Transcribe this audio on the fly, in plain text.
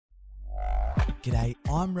G'day,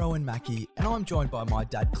 I'm Rowan Mackey and I'm joined by my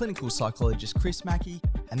dad, clinical psychologist Chris Mackey,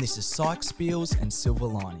 and this is Psych Spiels and Silver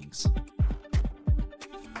Linings.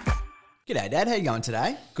 G'day Dad, how you going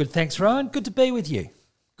today? Good, thanks Rowan. Good to be with you.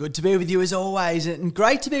 Good to be with you as always, and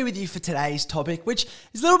great to be with you for today's topic, which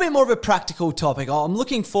is a little bit more of a practical topic. I'm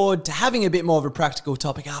looking forward to having a bit more of a practical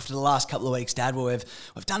topic after the last couple of weeks, Dad, where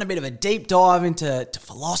we've done a bit of a deep dive into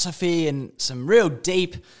philosophy and some real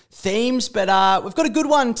deep themes, but we've got a good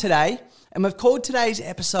one today. And we've called today's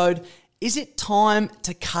episode, Is It Time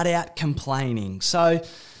to Cut Out Complaining? So,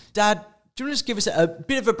 Dad, do you want to just give us a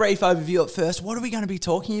bit of a brief overview at first? What are we going to be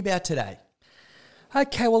talking about today?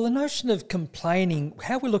 Okay, well, the notion of complaining,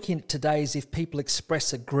 how we're looking at it today is if people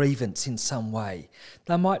express a grievance in some way.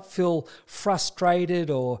 They might feel frustrated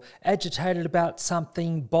or agitated about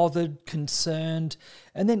something, bothered, concerned,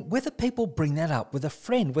 and then whether people bring that up with a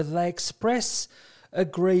friend, whether they express a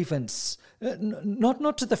grievance,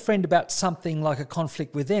 not to the friend about something like a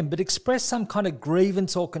conflict with them, but express some kind of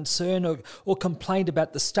grievance or concern or complaint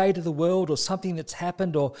about the state of the world or something that's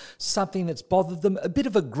happened or something that's bothered them, a bit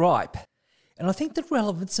of a gripe. And I think the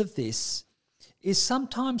relevance of this is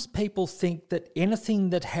sometimes people think that anything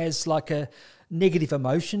that has like a negative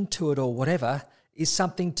emotion to it or whatever is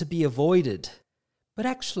something to be avoided. But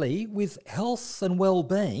actually, with health and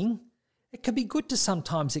well-being, it can be good to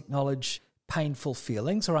sometimes acknowledge painful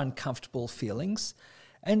feelings or uncomfortable feelings,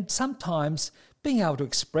 and sometimes being able to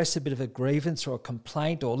express a bit of a grievance or a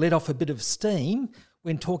complaint or let off a bit of steam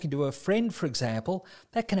when talking to a friend, for example,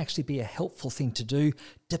 that can actually be a helpful thing to do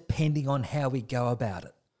depending on how we go about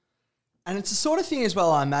it. And it's the sort of thing as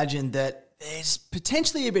well, I imagine, that there's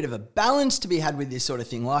potentially a bit of a balance to be had with this sort of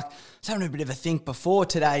thing. Like, I was having a bit of a think before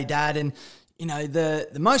today, Dad, and you know, the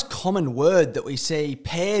most common word that we see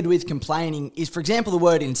paired with complaining is, for example, the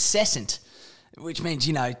word incessant, which means,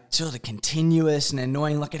 you know, sort of continuous and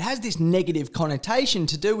annoying. Like, it has this negative connotation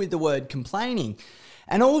to do with the word complaining.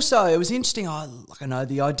 And also, it was interesting, I know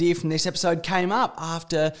the idea from this episode came up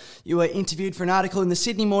after you were interviewed for an article in the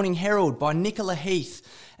Sydney Morning Herald by Nicola Heath.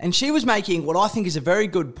 And she was making what I think is a very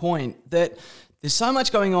good point, that there's so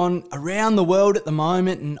much going on around the world at the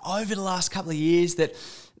moment and over the last couple of years that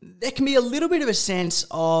there can be a little bit of a sense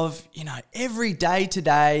of, you know, every day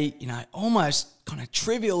today, you know, almost kind of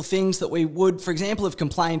trivial things that we would, for example, have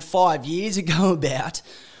complained 5 years ago about.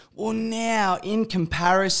 Well, now in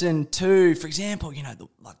comparison to, for example, you know,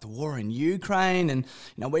 the war in Ukraine, and,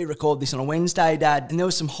 you know, we record this on a Wednesday, Dad, and there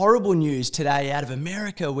was some horrible news today out of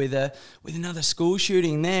America with another school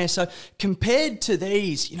shooting there. So compared to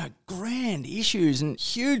these, you know, grand issues and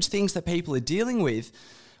huge things that people are dealing with,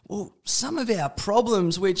 well, some of our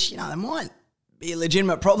problems, which, you know, they might be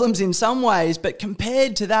legitimate problems in some ways, but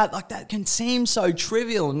compared to that, like, that can seem so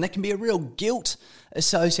trivial, and there can be a real guilt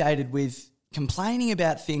associated with complaining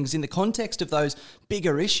about things in the context of those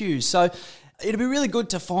bigger issues. So it'd be really good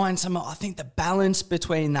to find I think, the balance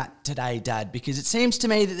between that today, Dad, because it seems to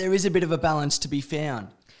me that there is a bit of a balance to be found.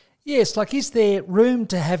 Yes, like, is there room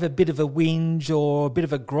to have a bit of a whinge or a bit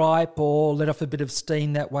of a gripe or let off a bit of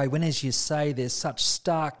steam that way when, as you say, there's such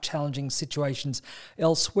stark, challenging situations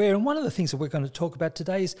elsewhere? And one of the things that we're going to talk about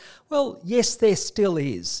today is, well, yes, there still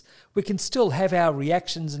is. We can still have our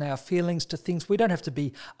reactions and our feelings to things. We don't have to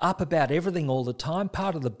be up about everything all the time.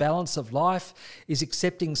 Part of the balance of life is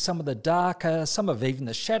accepting some of the darker, some of even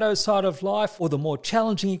the shadow side of life, or the more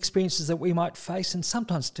challenging experiences that we might face. And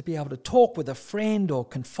sometimes to be able to talk with a friend or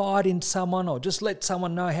confide in someone or just let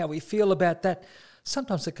someone know how we feel about that,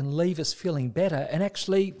 sometimes it can leave us feeling better and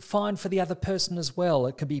actually fine for the other person as well.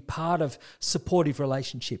 It can be part of supportive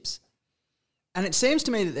relationships. And it seems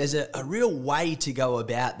to me that there's a real way to go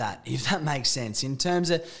about that, if that makes sense, in terms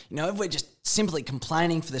of, you know, if we're just simply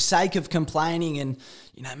complaining for the sake of complaining and,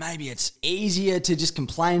 you know, maybe it's easier to just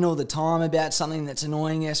complain all the time about something that's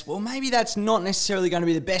annoying us, well, maybe that's not necessarily going to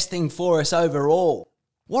be the best thing for us overall.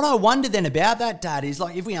 What I wonder then about that, Dad, is,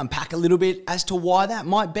 like, if we unpack a little bit as to why that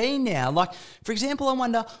might be now. Like, for example, I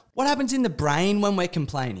wonder what happens in the brain when we're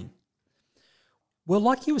complaining. Well,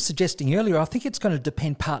 like you were suggesting earlier, I think it's going to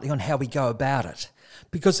depend partly on how we go about it.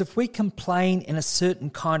 Because if we complain in a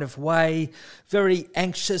certain kind of way, very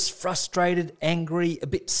anxious, frustrated, angry, a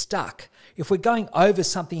bit stuck, if we're going over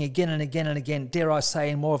something again and again and again, dare I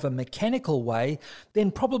say, in more of a mechanical way,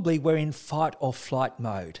 then probably we're in fight or flight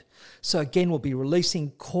mode. So again, we'll be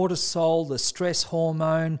releasing cortisol, the stress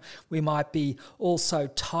hormone. We might be also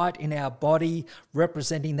tight in our body,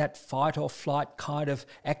 representing that fight or flight kind of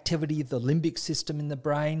activity, the limbic system in the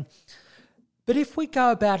brain. But if we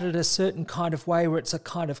go about it a certain kind of way where it's a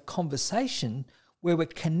kind of conversation, where we're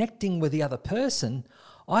connecting with the other person,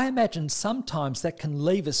 I imagine sometimes that can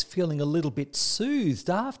leave us feeling a little bit soothed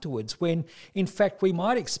afterwards when, in fact, we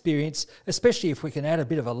might experience, especially if we can add a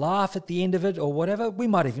bit of a laugh at the end of it or whatever, we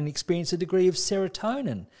might even experience a degree of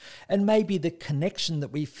serotonin. And maybe the connection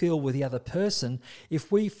that we feel with the other person,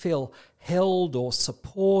 if we feel held or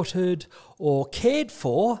supported or cared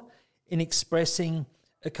for in expressing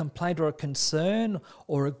a complaint or a concern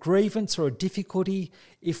or a grievance or a difficulty,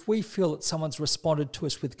 if we feel that someone's responded to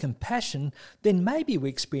us with compassion, then maybe we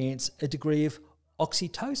experience a degree of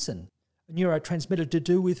oxytocin, a neurotransmitter to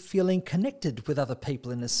do with feeling connected with other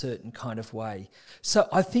people in a certain kind of way. So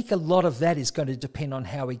I think a lot of that is going to depend on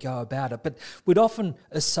how we go about it. But we'd often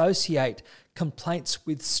associate complaints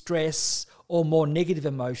with stress or more negative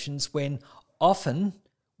emotions when often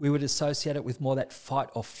we would associate it with more that fight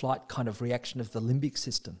or flight kind of reaction of the limbic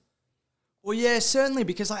system. Well, yeah, certainly,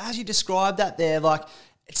 because as you described that there,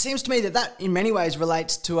 it seems to me that in many ways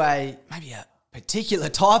relates to maybe a particular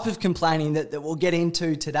type of complaining that we'll get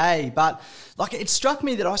into today. But it struck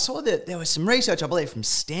me that I saw that there was some research, I believe, from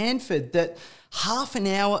Stanford that half an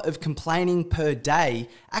hour of complaining per day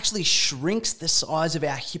actually shrinks the size of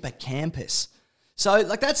our hippocampus. So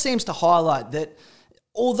that seems to highlight that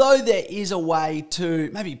although there is a way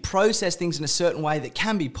to maybe process things in a certain way that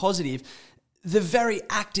can be positive, the very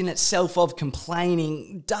act in itself of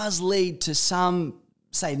complaining does lead to some,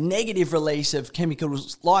 say, negative release of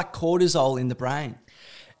chemicals like cortisol in the brain.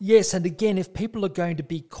 Yes, and again, if people are going to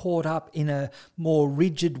be caught up in a more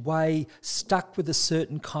rigid way, stuck with a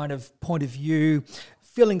certain kind of point of view,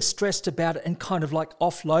 feeling stressed about it and kind of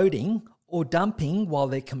offloading or dumping while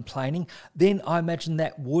they're complaining, then I imagine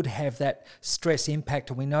that would have that stress impact.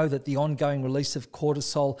 And we know that the ongoing release of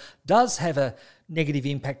cortisol does have a negative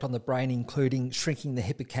impact on the brain, including shrinking the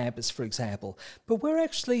hippocampus, for example. But we're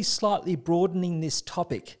actually slightly broadening this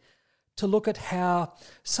topic to look at how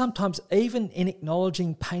sometimes even in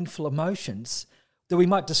acknowledging painful emotions that we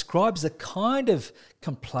might describe as a kind of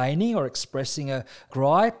complaining or expressing a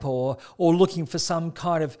gripe or looking for some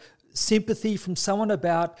kind of sympathy from someone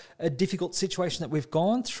about a difficult situation that we've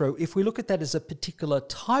gone through, if we look at that as a particular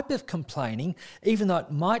type of complaining, even though it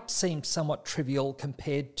might seem somewhat trivial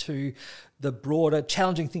compared to the broader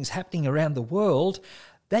challenging things happening around the world,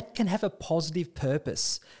 that can have a positive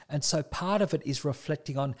purpose. And so part of it is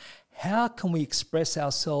reflecting on how can we express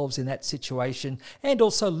ourselves in that situation and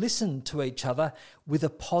also listen to each other with a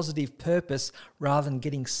positive purpose rather than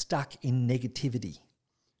getting stuck in negativity.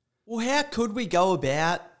 Well, how could we go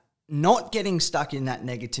about not getting stuck in that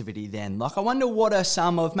negativity then? I wonder what are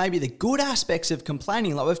some of maybe the good aspects of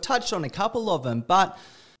complaining. We've touched on a couple of them, but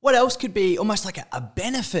what else could be almost like a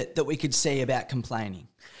benefit that we could see about complaining?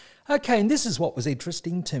 Okay, and this is what was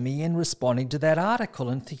interesting to me in responding to that article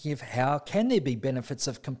and thinking of how can there be benefits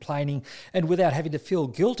of complaining and without having to feel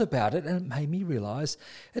guilt about it. And it made me realise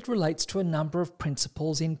it relates to a number of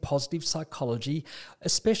principles in positive psychology,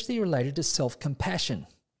 especially related to self-compassion.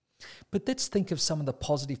 But let's think of some of the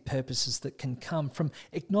positive purposes that can come from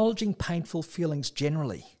acknowledging painful feelings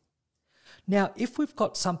generally. Now, if we've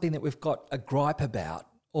got something that we've got a gripe about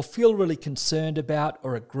or feel really concerned about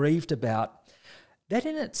or aggrieved about, that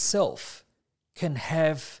in itself can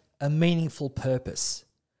have a meaningful purpose.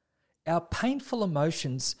 Our painful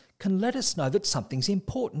emotions can let us know that something's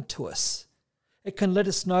important to us. It can let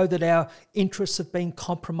us know that our interests have been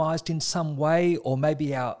compromised in some way, or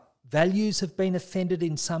maybe our values have been offended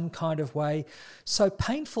in some kind of way. So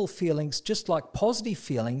painful feelings, just like positive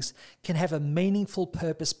feelings, can have a meaningful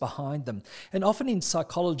purpose behind them. And often in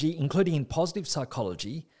psychology, including in positive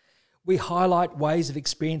psychology, we highlight ways of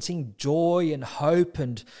experiencing joy and hope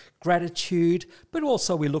and gratitude, but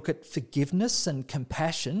also we look at forgiveness and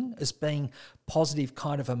compassion as being positive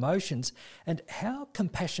kind of emotions. And how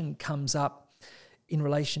compassion comes up in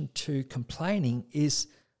relation to complaining is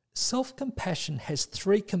self-compassion has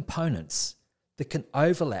three components that can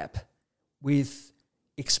overlap with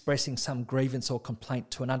expressing some grievance or complaint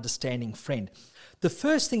to an understanding friend. The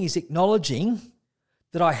first thing is acknowledging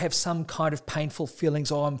that I have some kind of painful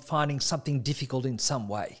feelings or I'm finding something difficult in some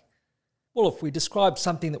way. Well, if we describe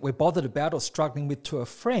something that we're bothered about or struggling with to a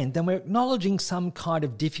friend, then we're acknowledging some kind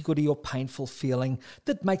of difficulty or painful feeling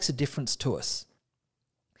that makes a difference to us.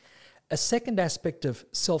 A second aspect of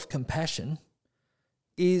self-compassion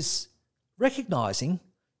is recognising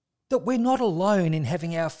that we're not alone in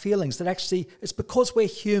having our feelings, that actually it's because we're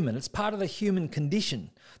human, it's part of the human condition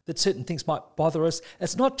that certain things might bother us.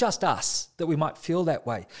 It's not just us that we might feel that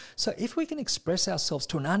way. So if we can express ourselves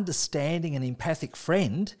to an understanding and empathic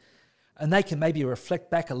friend, and they can maybe reflect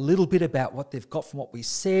back a little bit about what they've got from what we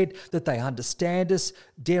said, that they understand us,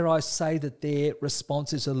 dare I say that their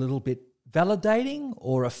response is a little bit validating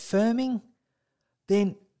or affirming,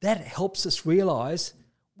 then that helps us realise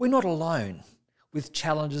we're not alone with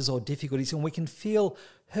challenges or difficulties, and we can feel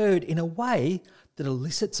heard in a way that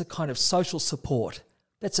elicits a kind of social support.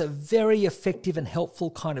 That's a very effective and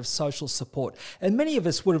helpful kind of social support. And many of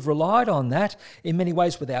us would have relied on that in many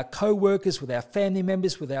ways with our co-workers, with our family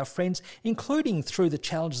members, with our friends, including through the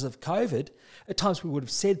challenges of COVID. At times we would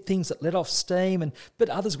have said things that let off steam, but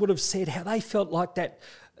others would have said how they felt like that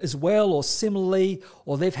as well, or similarly,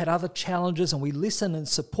 or they've had other challenges, and we listen and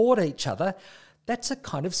support each other. That's a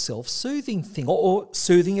kind of self-soothing thing, or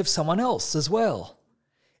soothing of someone else as well.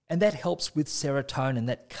 And that helps with serotonin,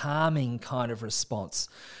 that calming kind of response.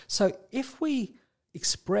 So if we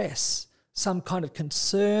express some kind of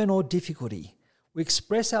concern or difficulty, we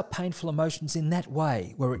express our painful emotions in that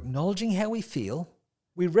way. We're acknowledging how we feel.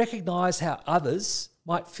 We recognise how others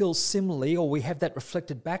might feel similarly, or we have that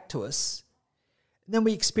reflected back to us. And then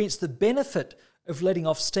we experience the benefit of letting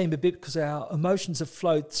off steam a bit because our emotions have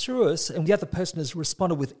flowed through us and the other person has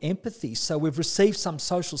responded with empathy. So we've received some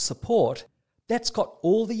social support. That's got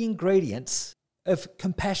all the ingredients of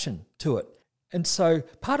compassion to it. And so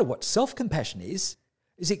part of what self-compassion is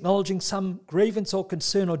acknowledging some grievance or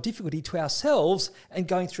concern or difficulty to ourselves and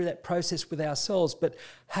going through that process with ourselves. But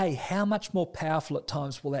hey, how much more powerful at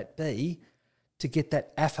times will that be to get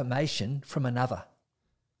that affirmation from another?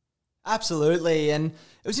 Absolutely, and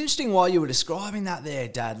it was interesting while you were describing that there,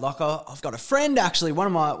 Dad. Like I've got a friend, actually, one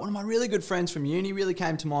of my really good friends from uni really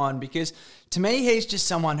came to mind, because to me he's just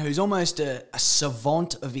someone who's almost a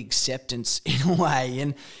savant of acceptance in a way,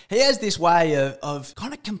 and he has this way of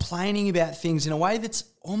kind of complaining about things in a way that's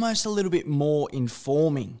almost a little bit more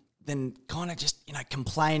informing than kind of just,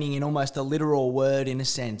 complaining in almost a literal word in a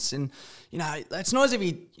sense. And, it's not as if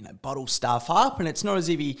he, bottles stuff up, and it's not as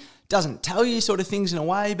if he doesn't tell you sort of things in a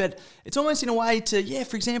way, but it's almost in a way to,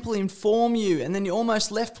 for example, inform you. And then you're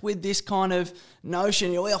almost left with this kind of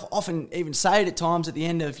notion. You'll often even say it at times at the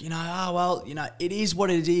end of, it is what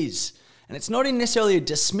it is. And it's not in necessarily a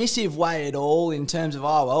dismissive way at all in terms of,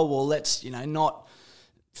 let's, not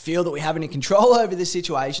feel that we have any control over the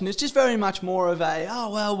situation. It's just very much more of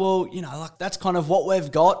a, that's kind of what we've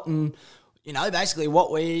got, and, basically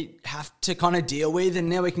what we have to kind of deal with, and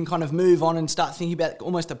now we can kind of move on and start thinking about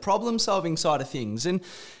almost the problem-solving side of things. And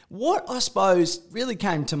what I suppose really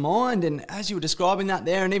came to mind, and as you were describing that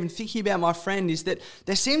there, and even thinking about my friend, is that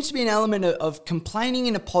there seems to be an element of complaining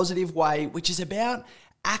in a positive way, which is about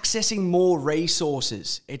accessing more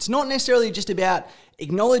resources. It's not necessarily just about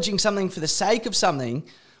acknowledging something for the sake of something,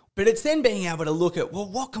 but it's then being able to look at,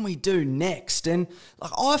 what can we do next? And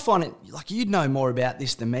I find it, you'd know more about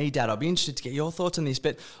this than me, Dad. I'd be interested to get your thoughts on this,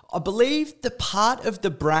 but I believe the part of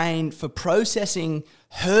the brain for processing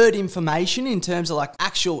heard information in terms of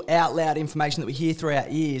actual out loud information that we hear through our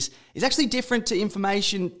ears is actually different to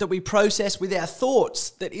information that we process with our thoughts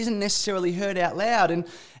that isn't necessarily heard out loud. And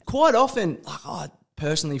quite often, I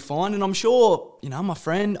personally find, and I'm sure, my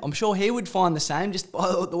friend, I'm sure he would find the same just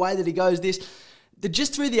by the way that he goes this, that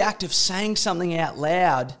just through the act of saying something out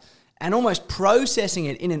loud and almost processing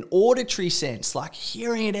it in an auditory sense, like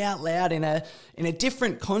hearing it out loud in a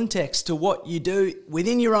different context to what you do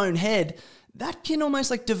within your own head, that can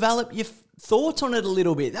almost develop your thoughts on it a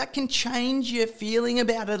little bit. That can change your feeling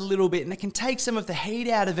about it a little bit, and it can take some of the heat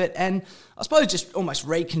out of it, and I suppose just almost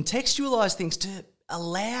recontextualize things to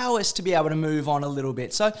allow us to be able to move on a little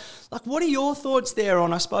bit. So, what are your thoughts there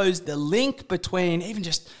on, I suppose, the link between even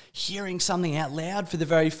just hearing something out loud for the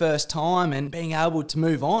very first time and being able to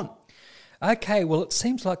move on? Okay, well, it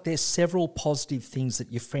seems like there's several positive things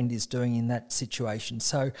that your friend is doing in that situation.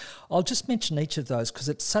 So I'll just mention each of those because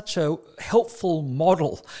it's such a helpful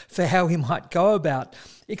model for how he might go about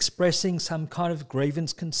expressing some kind of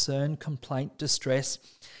grievance, concern, complaint, distress.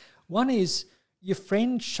 One is your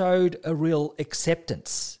friend showed a real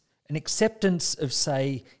acceptance, an acceptance of,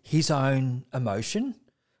 say, his own emotion,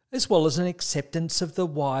 as well as an acceptance of the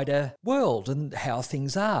wider world and how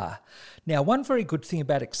things are. Now, one very good thing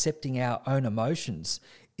about accepting our own emotions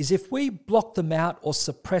is if we block them out or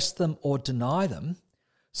suppress them or deny them,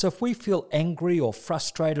 so if we feel angry or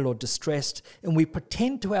frustrated or distressed and we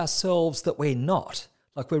pretend to ourselves that we're not,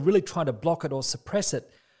 like we're really trying to block it or suppress it,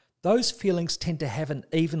 those feelings tend to have an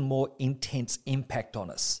even more intense impact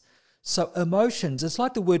on us. So emotions, it's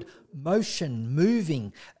like the word motion,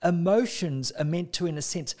 moving. Emotions are meant to, in a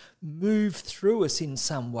sense, move through us in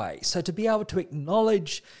some way. So to be able to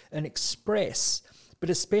acknowledge and express,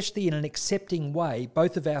 but especially in an accepting way,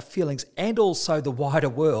 both of our feelings and also the wider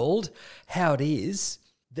world, how it is,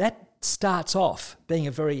 that starts off being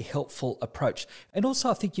a very helpful approach. And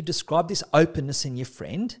also I think you described this openness in your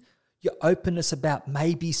friend, your openness about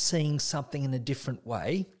maybe seeing something in a different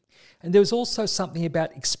way. And there was also something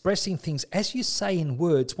about expressing things, as you say in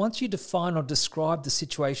words. Once you define or describe the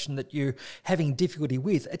situation that you're having difficulty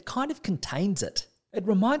with, it kind of contains it. It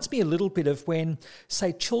reminds me a little bit of when,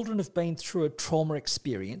 say, children have been through a trauma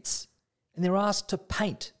experience and they're asked to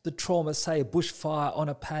paint the trauma, say a bushfire, on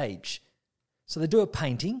a page. So they do a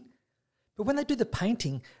painting, but when they do the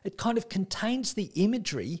painting, it kind of contains the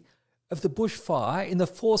imagery of the bushfire in the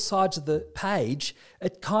four sides of the page.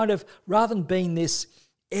 It kind of, rather than being this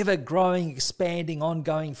ever-growing, expanding,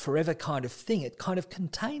 ongoing, forever kind of thing, it kind of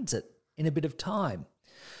contains it in a bit of time.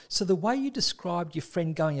 So the way you described your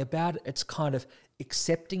friend going about it, it's kind of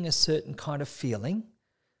accepting a certain kind of feeling,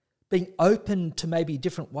 being open to maybe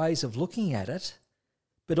different ways of looking at it,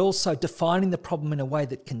 but also defining the problem in a way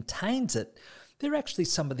that contains it. They're actually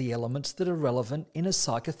some of the elements that are relevant in a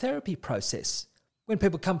psychotherapy process. When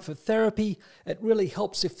people come for therapy, it really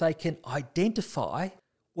helps if they can identify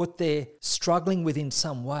what they're struggling with in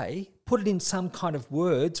some way, put it in some kind of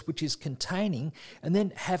words which is containing, and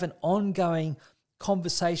then have an ongoing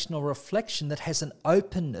conversation or reflection that has an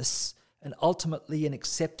openness and ultimately an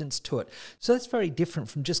acceptance to it. So that's very different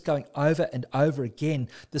from just going over and over again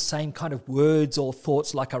the same kind of words or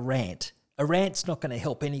thoughts like a rant. A rant's not going to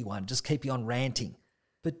help anyone, just keep you on ranting.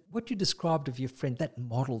 But what you described of your friend, that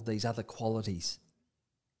modelled these other qualities.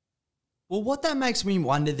 Well, what that makes me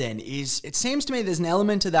wonder then is, it seems to me there's an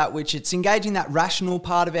element to that which it's engaging that rational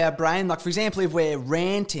part of our brain. Like, for example, if we're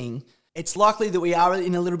ranting, it's likely that we are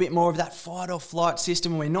in a little bit more of that fight or flight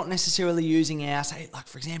system. We're not necessarily using our, say, like,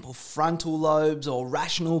 for example, frontal lobes or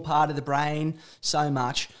rational part of the brain so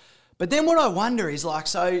much. But then what I wonder is, like,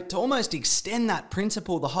 so to almost extend that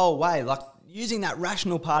principle the whole way, like using that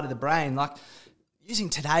rational part of the brain, like using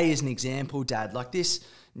today as an example, Dad, like this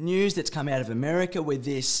news that's come out of America with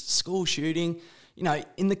this school shooting, you know,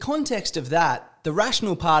 in the context of that, the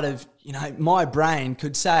rational part of, you know, my brain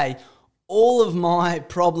could say all of my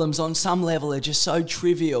problems on some level are just so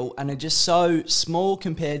trivial and are just so small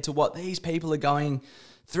compared to what these people are going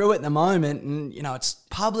through at the moment. And, you know, it's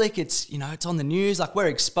public, it's, you know, it's on the news, like we're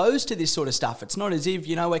exposed to this sort of stuff. It's not as if,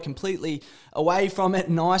 you know, we're completely away from it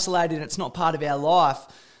and isolated and it's not part of our life.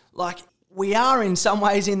 Like, we are in some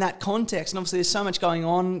ways in that context, and obviously there's so much going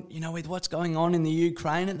on, you know, with what's going on in the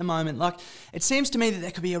Ukraine at the moment. Like, it seems to me that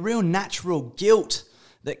there could be a real natural guilt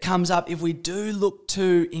that comes up if we do look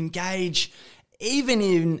to engage even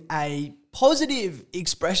in a positive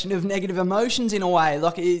expression of negative emotions in a way.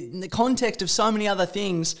 Like, in the context of so many other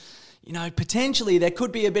things, you know, potentially there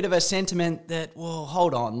could be a bit of a sentiment that, well,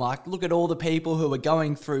 hold on, like, look at all the people who are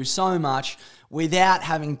going through so much without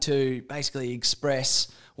having to basically express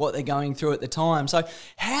what they're going through at the time. So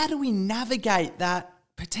how do we navigate that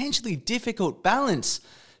potentially difficult balance,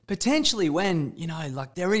 potentially when, you know,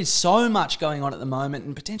 like there is so much going on at the moment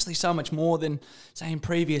and potentially so much more than, say, in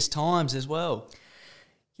previous times as well?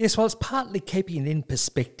 Yes, well, it's partly keeping it in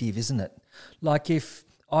perspective, isn't it? Like, if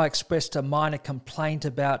I expressed a minor complaint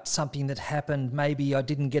about something that happened, maybe I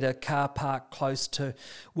didn't get a car park close to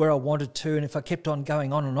where I wanted to, and if I kept on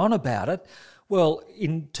going on and on about it, well,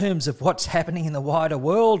 in terms of what's happening in the wider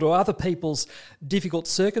world or other people's difficult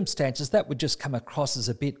circumstances, that would just come across as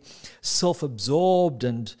a bit self-absorbed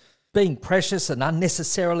and being precious and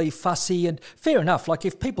unnecessarily fussy. And fair enough, like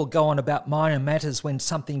if people go on about minor matters when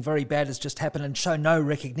something very bad has just happened and show no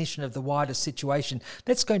recognition of the wider situation,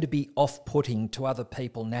 that's going to be off-putting to other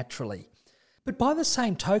people naturally. But by the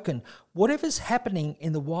same token, whatever's happening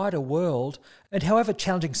in the wider world, and however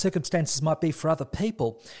challenging circumstances might be for other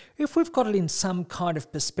people, if we've got it in some kind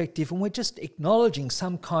of perspective and we're just acknowledging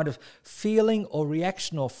some kind of feeling or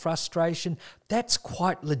reaction or frustration, that's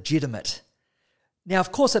quite legitimate. Now,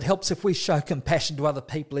 of course, it helps if we show compassion to other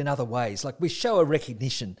people in other ways, like we show a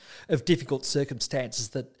recognition of difficult circumstances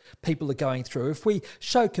that people are going through. If we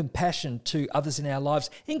show compassion to others in our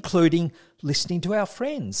lives, including listening to our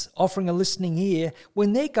friends, offering a listening ear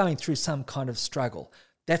when they're going through some kind of struggle,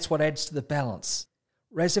 that's what adds to the balance.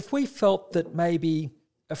 Whereas if we felt that maybe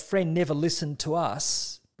a friend never listened to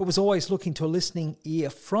us, but was always looking to a listening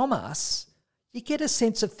ear from us, you get a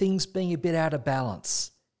sense of things being a bit out of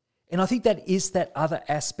balance. And I think that is that other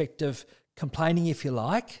aspect of complaining, if you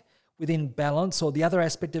like, within balance, or the other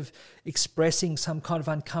aspect of expressing some kind of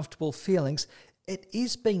uncomfortable feelings. It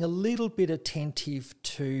is being a little bit attentive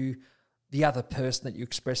to the other person that you're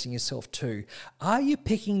expressing yourself to. Are you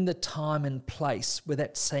picking the time and place where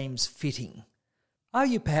that seems fitting? Are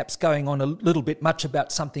you perhaps going on a little bit much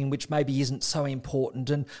about something which maybe isn't so important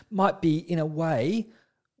and might be, in a way,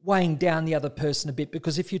 weighing down the other person a bit?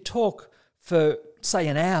 Because if you talk for, say,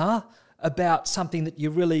 an hour about something that you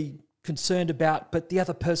really concerned about, but the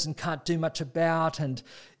other person can't do much about, and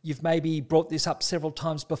you've maybe brought this up several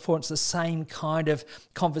times before, it's the same kind of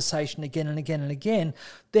conversation again and again and again,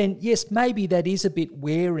 then yes, maybe that is a bit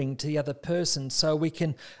wearing to the other person. So we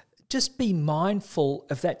can just be mindful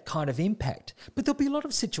of that kind of impact. But there'll be a lot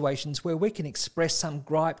of situations where we can express some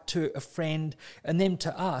gripe to a friend and them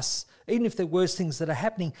to us. Even if there are worse things that are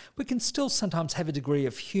happening, we can still sometimes have a degree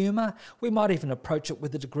of humour. We might even approach it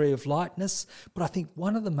with a degree of lightness. But I think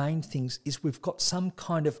one of the main things is we've got some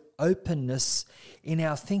kind of openness in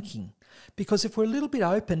our thinking. Because if we're a little bit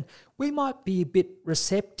open, we might be a bit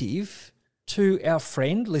receptive to our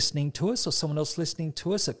friend listening to us or someone else listening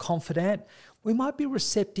to us, a confidant. We might be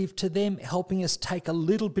receptive to them helping us take a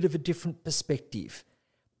little bit of a different perspective,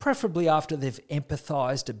 preferably after they've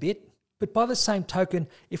empathised a bit. But by the same token,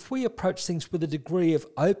 if we approach things with a degree of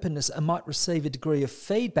openness and might receive a degree of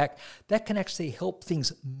feedback, that can actually help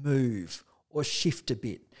things move or shift a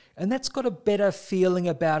bit. And that's got a better feeling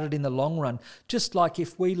about it in the long run. Just like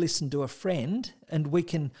if we listen to a friend and we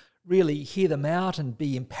can really hear them out and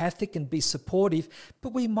be empathic and be supportive,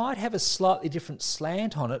 but we might have a slightly different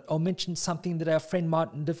slant on it or mention something that our friend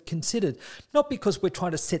mightn't have considered. Not because we're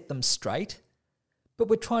trying to set them straight, but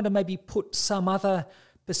we're trying to maybe put some other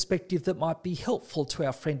perspective that might be helpful to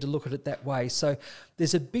our friend to look at it that way. So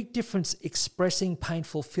there's a big difference expressing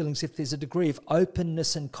painful feelings if there's a degree of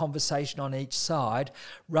openness and conversation on each side,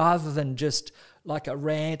 rather than just like a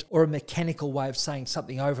rant or a mechanical way of saying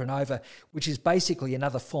something over and over, which is basically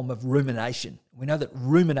another form of rumination. We know that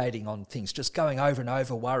ruminating on things, just going over and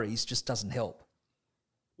over worries, just doesn't help.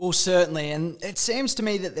 Well, certainly. And it seems to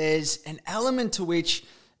me that there's an element to which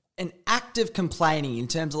an active complaining in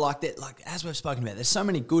terms of like that, like as we've spoken about, there's so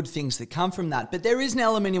many good things that come from that, but there is an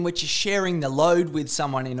element in which you're sharing the load with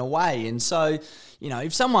someone in a way. And so,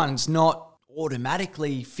 if someone's not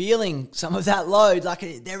automatically feeling some of that load,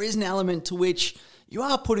 like there is an element to which you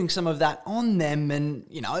are putting some of that on them. And,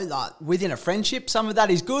 like within a friendship, some of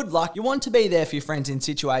that is good. Like you want to be there for your friends in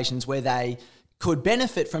situations where they could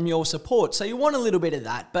benefit from your support. So you want a little bit of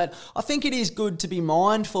that. But I think it is good to be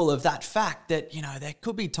mindful of that fact that, there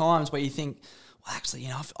could be times where you think, well, actually,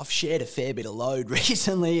 I've shared a fair bit of load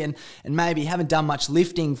recently and maybe haven't done much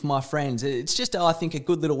lifting for my friends. It's just, I think, a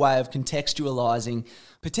good little way of contextualising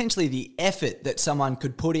potentially the effort that someone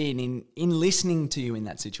could put in listening to you in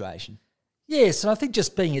that situation. Yes, and I think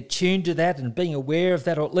just being attuned to that and being aware of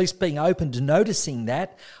that, or at least being open to noticing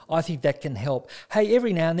that, I think that can help. Hey,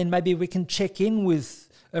 every now and then maybe we can check in with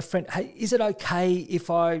a friend. Hey, is it okay if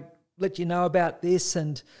I let you know about this?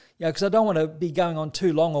 And, because I don't want to be going on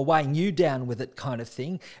too long or weighing you down with it kind of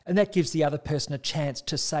thing. And that gives the other person a chance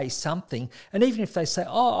to say something. And even if they say,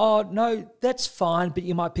 oh, no, that's fine, but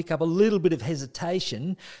you might pick up a little bit of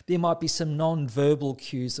hesitation, there might be some non-verbal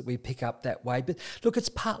cues that we pick up that way. But look, it's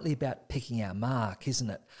partly about picking our mark,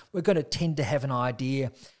 isn't it? We're going to tend to have an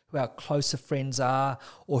idea who our closer friends are,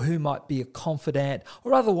 or who might be a confidant,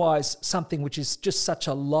 or otherwise something which is just such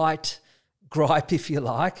a light gripe, if you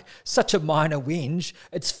like, such a minor whinge.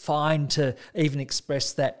 It's fine to even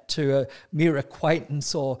express that to a mere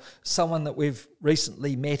acquaintance or someone that we've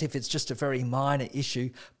recently met if it's just a very minor issue.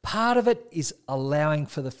 Part of it is allowing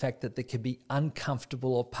for the fact that there can be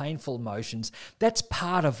uncomfortable or painful emotions. That's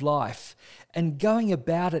part of life. And going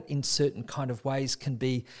about it in certain kind of ways can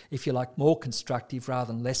be, if you like, more constructive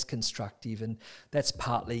rather than less constructive. And that's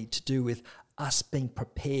partly to do with us being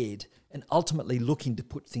prepared and ultimately looking to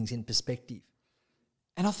put things in perspective.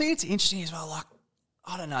 And I think it's interesting as well, like,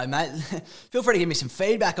 I don't know, mate, feel free to give me some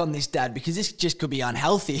feedback on this, Dad, because this just could be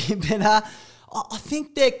unhealthy. But I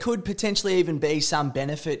think there could potentially even be some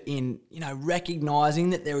benefit in, recognising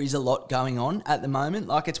that there is a lot going on at the moment.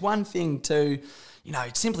 Like, it's one thing to,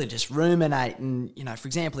 simply just ruminate and, for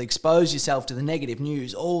example, expose yourself to the negative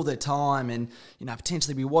news all the time and,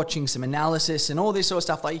 potentially be watching some analysis and all this sort of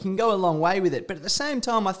stuff. Like, you can go a long way with it. But at the same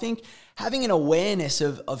time, I think having an awareness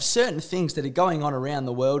of certain things that are going on around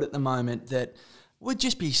the world at the moment that would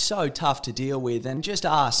just be so tough to deal with and just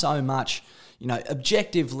are so much,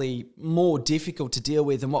 objectively more difficult to deal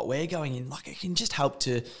with than what we're going in. Like, it can just help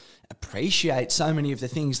to appreciate so many of the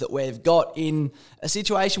things that we've got in a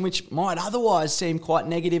situation which might otherwise seem quite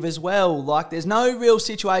negative as well. Like, there's no real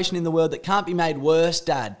situation in the world that can't be made worse,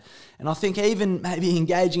 Dad. And I think even maybe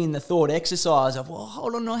engaging in the thought exercise of, well,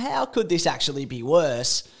 hold on, how could this actually be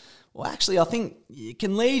worse? Well, actually, I think it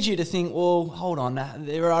can lead you to think, well, hold on,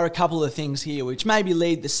 there are a couple of things here which maybe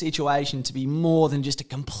lead the situation to be more than just a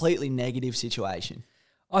completely negative situation.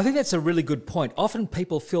 I think that's a really good point. Often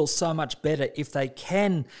people feel so much better if they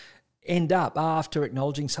can end up after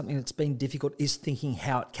acknowledging something that's been difficult is thinking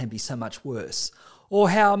how it can be so much worse, or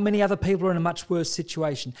how many other people are in a much worse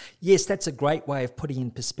situation. Yes, that's a great way of putting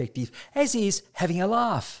in perspective, as is having a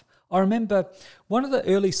laugh. I remember one of the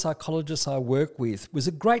early psychologists I worked with was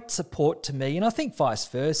a great support to me, and I think vice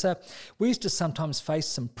versa. We used to sometimes face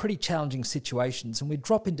some pretty challenging situations, and we'd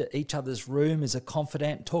drop into each other's room as a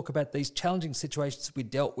confidant and talk about these challenging situations we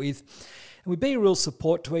dealt with. And we'd be a real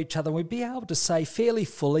support to each other, and we'd be able to say fairly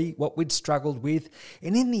fully what we'd struggled with.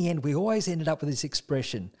 And in the end, we always ended up with this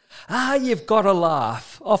expression, you've got to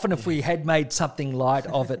laugh, often if we had made something light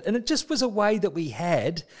of it. And it just was a way that we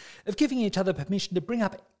had of giving each other permission to bring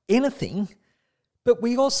up anything, but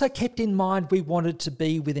we also kept in mind we wanted to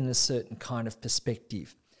be within a certain kind of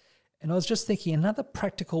perspective. And I was just thinking another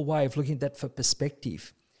practical way of looking at that for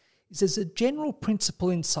perspective is there's a general principle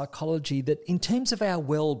in psychology that in terms of our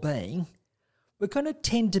well-being, we're going to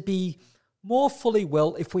tend to be more fully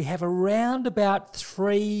well if we have around about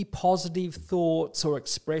 3 positive thoughts or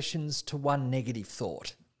expressions to 1 negative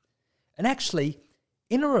thought. And actually,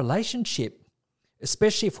 in a relationship,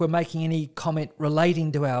 especially if we're making any comment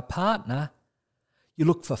relating to our partner, you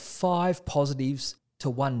look for 5 positives to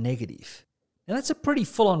 1 negative. Now that's a pretty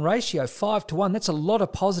full-on ratio, 5 to 1, that's a lot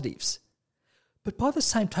of positives. But by the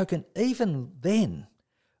same token, even then,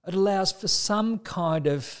 it allows for some kind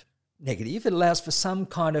of negative, it allows for some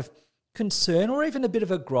kind of concern or even a bit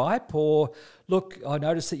of a gripe, or look, I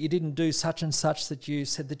noticed that you didn't do such and such that you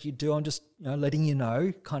said that you do, I'm just letting you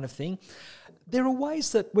know kind of thing. There are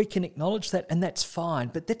ways that we can acknowledge that, and that's fine,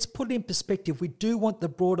 but let's put it in perspective. We do want the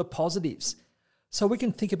broader positives. So we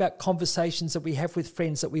can think about conversations that we have with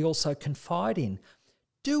friends that we also confide in.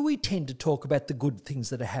 Do we tend to talk about the good things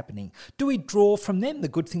that are happening? Do we draw from them the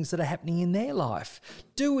good things that are happening in their life?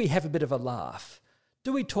 Do we have a bit of a laugh?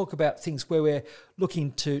 Do we talk about things where we're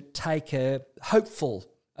looking to take a hopeful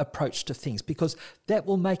approach to things? Because that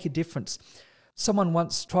will make a difference. Someone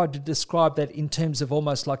once tried to describe that in terms of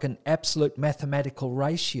almost like an absolute mathematical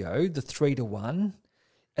ratio, the 3 to 1,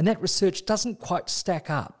 and that research doesn't quite stack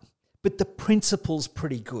up, but the principle's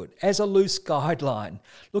pretty good. As a loose guideline,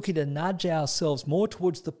 looking to nudge ourselves more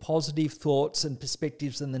towards the positive thoughts and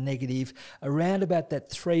perspectives than the negative, around about that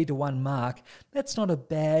 3 to 1 mark, that's not a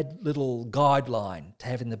bad little guideline to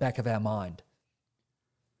have in the back of our mind.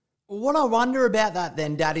 What I wonder about that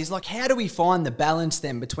then, Dad, is like, how do we find the balance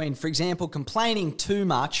then between, for example, complaining too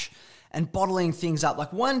much and bottling things up?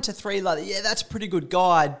 Like 1 to 3, like, yeah, that's a pretty good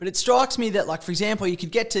guide. But it strikes me that, like, for example, you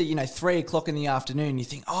could get to, 3 o'clock in the afternoon, you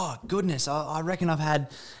think, oh, goodness, I reckon I've had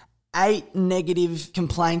 8 negative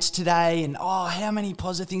complaints today, and how many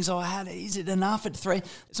positive things I had. Is it enough at 3?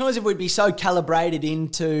 It's not as if we'd be so calibrated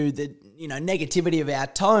into the, negativity of our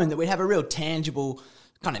tone that we'd have a real tangible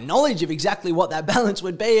kind of knowledge of exactly what that balance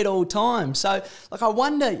would be at all times. So, I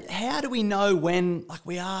wonder, how do we know when,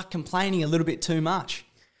 we are complaining a little bit too much?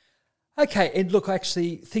 Okay, and look,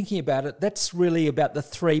 actually thinking about it, that's really about the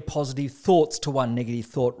 3 positive thoughts to 1 negative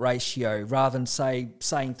thought ratio, rather than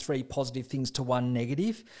saying 3 positive things to 1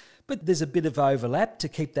 negative. But there's a bit of overlap to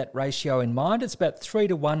keep that ratio in mind. It's about 3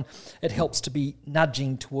 to 1. It helps to be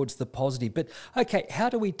nudging towards the positive. But okay, how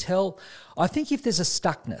do we tell? I think if there's a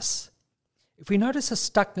stuckness, if we notice a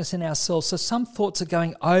stuckness in ourselves, so some thoughts are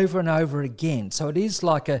going over and over again, so it is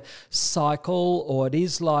like a cycle, or it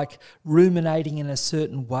is like ruminating in a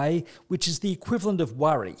certain way, which is the equivalent of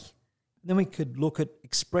worry. Then we could look at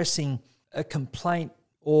expressing a complaint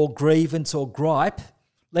or grievance or gripe,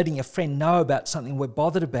 letting a friend know about something we're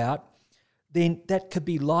bothered about. Then that could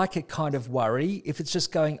be like a kind of worry if it's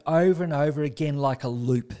just going over and over again like a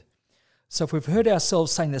loop. So if we've heard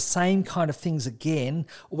ourselves saying the same kind of things again,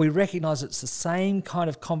 or we recognise it's the same kind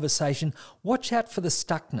of conversation, watch out for the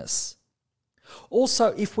stuckness.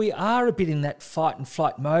 Also, if we are a bit in that fight and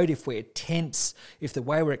flight mode, if we're tense, if the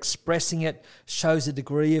way we're expressing it shows a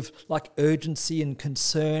degree of urgency and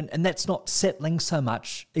concern, and that's not settling so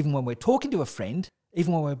much, even when we're talking to a friend,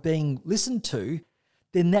 even when we're being listened to,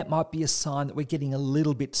 then that might be a sign that we're getting a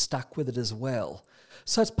little bit stuck with it as well.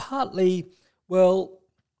 So it's partly,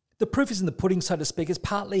 the proof is in the pudding, so to speak. It's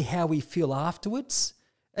partly how we feel afterwards,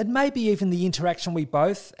 and maybe even the interaction we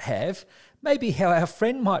both have, maybe how our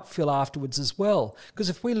friend might feel afterwards as well. Because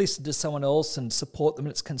if we listen to someone else and support them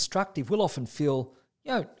and it's constructive, we'll often feel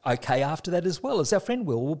okay after that as well, as our friend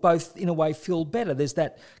will. We'll both, in a way, feel better. There's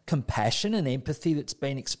that compassion and empathy that's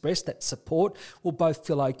been expressed, that support. We'll both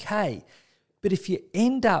feel okay. But if you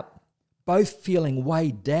end up both feeling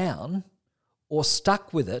weighed down or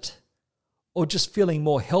stuck with it, or just feeling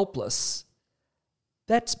more helpless,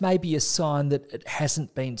 that's maybe a sign that it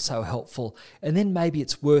hasn't been so helpful. And then maybe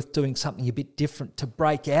it's worth doing something a bit different to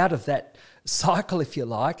break out of that cycle, if you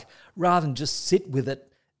like, rather than just sit with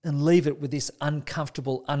it and leave it with this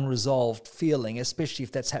uncomfortable, unresolved feeling, especially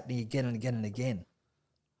if that's happening again and again and again.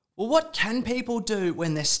 Well, what can people do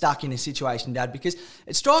when they're stuck in a situation, Dad? Because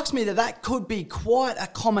it strikes me that that could be quite a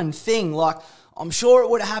common thing. Like, I'm sure it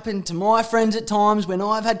would have happened to my friends at times when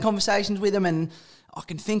I've had conversations with them, and I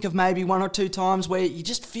can think of maybe one or two times where you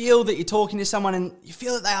just feel that you're talking to someone and you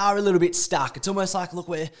feel that they are a little bit stuck. It's almost like, look,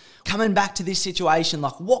 we're coming back to this situation.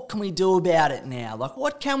 Like, what can we do about it now? Like,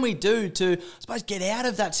 what can we do to, I suppose, get out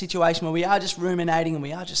of that situation where we are just ruminating and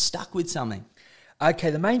we are just stuck with something? Okay,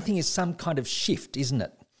 the main thing is some kind of shift, isn't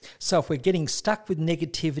it? So if we're getting stuck with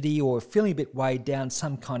negativity or feeling a bit weighed down,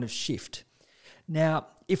 some kind of shift. Now,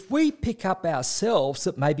 if we pick up ourselves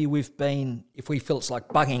that maybe if we feel it's like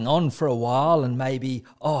bugging on for a while and maybe,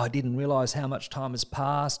 I didn't realise how much time has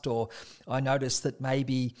passed, or I noticed that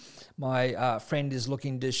maybe my friend is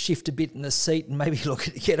looking to shift a bit in the seat and maybe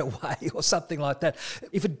looking to get away or something like that.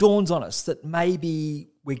 If it dawns on us that maybe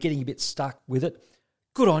we're getting a bit stuck with it,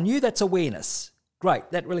 good on you, that's awareness.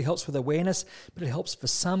 Great, that really helps with awareness, but it helps for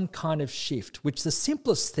some kind of shift, which the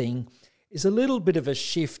simplest thing is a little bit of a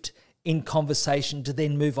shift in conversation to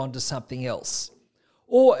then move on to something else.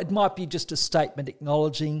 Or it might be just a statement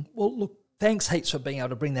acknowledging, well, look, thanks heaps for being able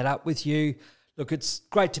to bring that up with you. Look, it's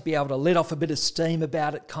great to be able to let off a bit of steam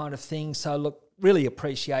about it kind of thing. So look, really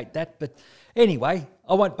appreciate that. But anyway,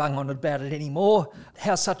 I won't bung on about it anymore.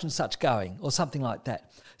 How's such and such going? Or something like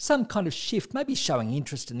that. Some kind of shift, maybe showing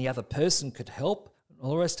interest in the other person could help, and all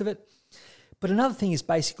the rest of it. But another thing is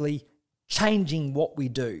basically changing what we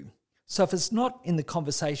do. So if it's not in the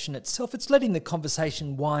conversation itself, it's letting the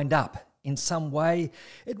conversation wind up in some way.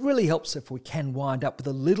 It really helps if we can wind up with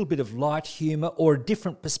a little bit of light humour or a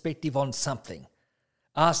different perspective on something.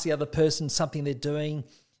 Ask the other person something they're doing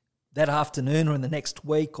that afternoon or in the next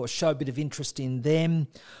week, or show a bit of interest in them,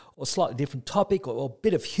 or slightly different topic, or a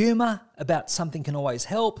bit of humour about something can always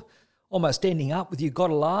help, almost ending up with you got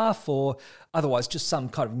to laugh, or otherwise just some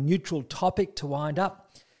kind of neutral topic to wind up.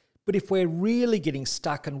 But if we're really getting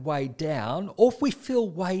stuck and weighed down, or if we feel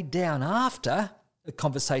weighed down after a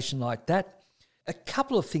conversation like that, a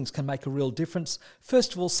couple of things can make a real difference.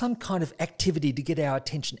 First of all, some kind of activity to get our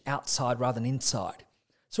attention outside rather than inside.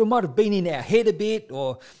 So we might have been in our head a bit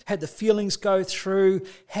or had the feelings go through.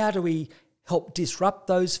 How do we help disrupt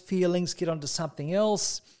those feelings, get onto something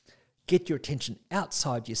else? Get your attention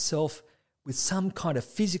outside yourself with some kind of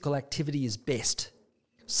physical activity is best.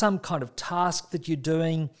 Some kind of task that you're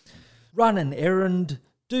doing, run an errand,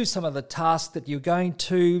 do some of the task that you're going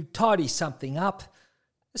to, tidy something up,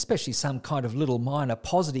 especially some kind of little minor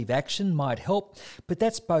positive action might help. But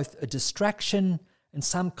that's both a distraction and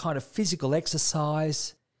some kind of physical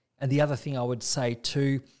exercise. And the other thing I would say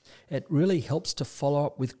too, it really helps to follow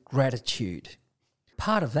up with gratitude.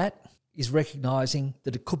 Part of that is recognising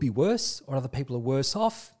that it could be worse or other people are worse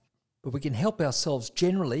off, but we can help ourselves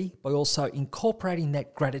generally by also incorporating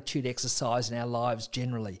that gratitude exercise in our lives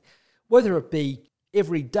generally, whether it be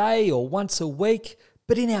every day or once a week,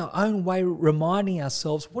 but in our own way reminding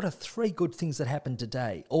ourselves what are 3 good things that happened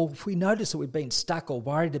today. Or if we notice that we've been stuck or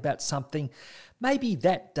worried about something, maybe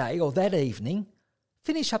that day or that evening,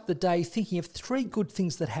 finish up the day thinking of 3 good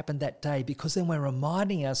things that happened that day, because then we're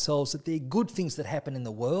reminding ourselves that they're good things that happen in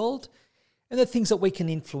the world and the things that we can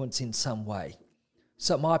influence in some way.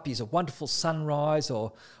 So it might be as a wonderful sunrise,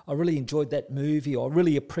 or I really enjoyed that movie, or I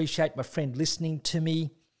really appreciate my friend listening to me.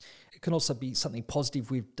 It can also be something positive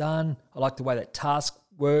we've done. I like the way that task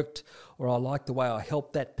worked, or I like the way I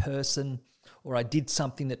helped that person, or I did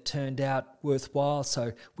something that turned out worthwhile,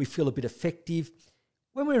 so we feel a bit effective.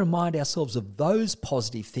 When we remind ourselves of those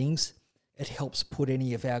positive things, it helps put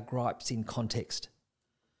any of our gripes in context.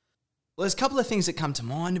 Well, there's a couple of things that come to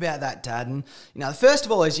mind about that, Dad. And, the first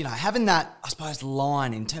of all is, having that, I suppose,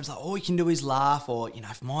 line in terms of all you can do is laugh, or,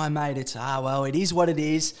 if my mate, it's, it is what it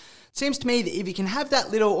is. It seems to me that if you can have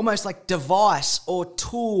that little almost like device or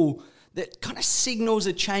tool that kind of signals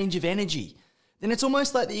a change of energy, then it's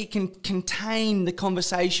almost like that you can contain the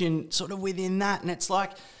conversation sort of within that. And it's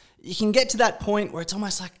like you can get to that point where it's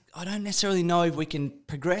almost like, I don't necessarily know if we can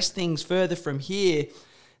progress things further from here.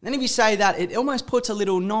 Then if you say that, it almost puts a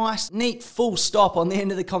little nice, neat full stop on the end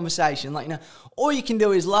of the conversation. Like, all you can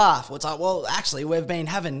do is laugh. Well, it's like, well, actually, we've been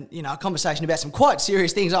having, a conversation about some quite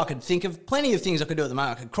serious things. I could think of plenty of things I could do at the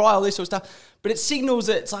moment. I could cry, all this sort of stuff. But it signals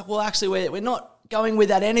that it's like, well, actually, we're not going with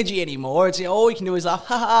that energy anymore. It's all you can do is laugh.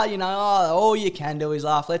 All you can do is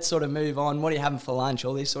laugh. Let's sort of move on. What are you having for lunch?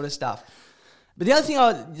 All this sort of stuff. But the other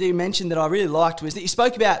thing you mentioned that I really liked was that you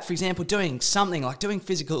spoke about, for example, doing something like doing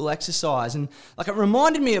physical exercise. And like it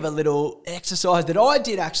reminded me of a little exercise that I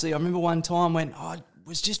did actually. I remember one time when I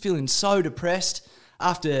was just feeling so depressed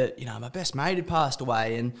after, my best mate had passed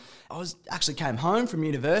away, and actually came home from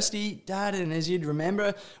university, Dad, and as you'd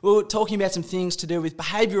remember, we were talking about some things to do with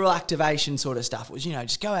behavioural activation sort of stuff. It was,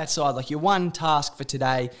 just go outside. Like, your one task for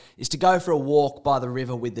today is to go for a walk by the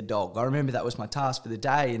river with the dog. I remember that was my task for the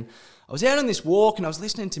day, and I was out on this walk and I was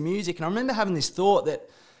listening to music, and I remember having this thought that,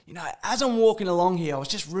 as I'm walking along here, I was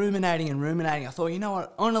just ruminating. I thought, I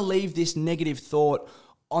want to leave this negative thought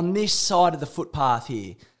on this side of the footpath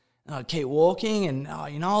here. And I'd keep walking, and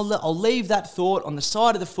I'll leave that thought on the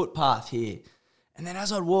side of the footpath here. And then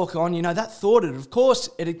as I'd walk on, that thought,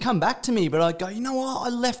 it had come back to me, but I'd go, I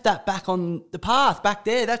left that back on the path back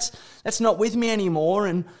there. That's not with me anymore.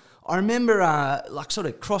 And I remember sort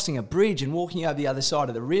of crossing a bridge and walking over the other side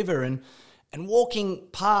of the river and walking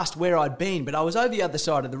past where I'd been, but I was over the other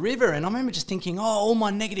side of the river, and I remember just thinking, all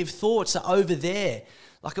my negative thoughts are over there.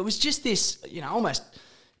 Like, it was just this, almost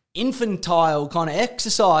infantile kind of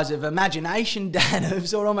exercise of imagination, Dad, of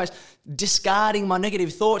sort of almost discarding my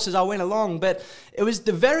negative thoughts as I went along. But it was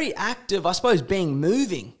the very act of, I suppose, being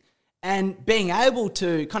moving and being able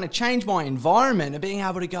to kind of change my environment and being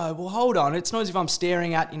able to go, well, hold on, it's not as if I'm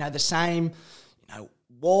staring at, the same,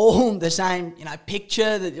 wall, the same,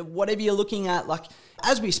 picture, whatever you're looking at. Like,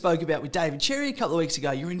 as we spoke about with David Cherry a couple of weeks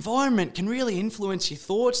ago, your environment can really influence your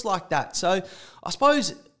thoughts like that. So I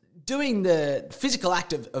suppose doing the physical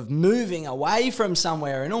act of moving away from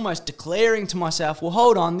somewhere and almost declaring to myself, well,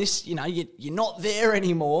 hold on, this, you're not there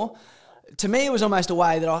anymore. To me, it was almost a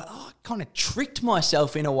way that I kind of tricked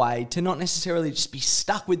myself in a way to not necessarily just be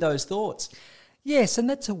stuck with those thoughts. Yes, and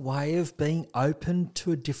that's a way of being open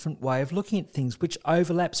to a different way of looking at things, which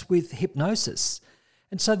overlaps with hypnosis.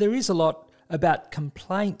 And so there is a lot about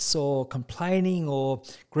complaints or complaining or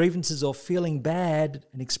grievances or feeling bad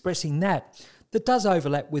and expressing that does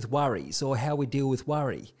overlap with worries or how we deal with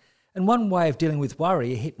worry. And one way of dealing with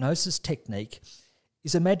worry, a hypnosis technique,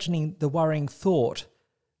 is imagining the worrying thought,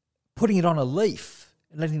 putting it on a leaf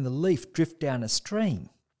and letting the leaf drift down a stream.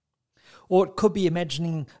 Or it could be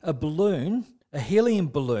imagining a balloon, a helium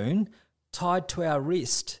balloon, tied to our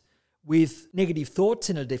wrist with negative thoughts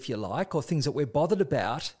in it, if you like, or things that we're bothered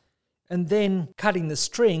about, and then cutting the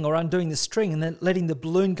string or undoing the string and then letting the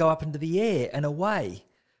balloon go up into the air and away.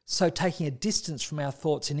 So taking a distance from our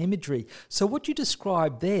thoughts and imagery. So what you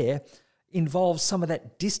described there involves some of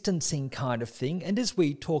that distancing kind of thing. And as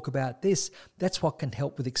we talk about this, that's what can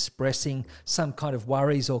help with expressing some kind of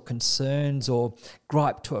worries or concerns or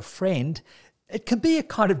gripe to a friend. It can be a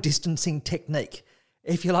kind of distancing technique,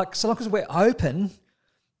 if you like, so long as we're open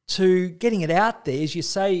to getting it out there. As you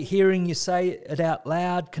say, hearing you say it out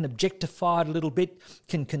loud can objectify it a little bit,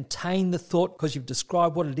 can contain the thought because you've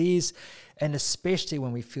described what it is, and especially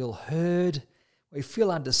when we feel heard, we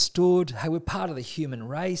feel understood, hey, we're part of the human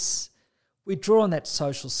race, we draw on that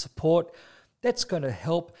social support. That's going to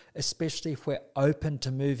help, especially if we're open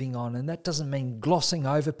to moving on. And that doesn't mean glossing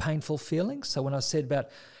over painful feelings. So when I said about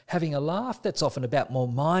having a laugh, that's often about more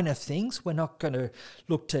minor things. We're not going to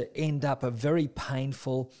look to end up a very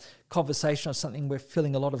painful conversation or something we're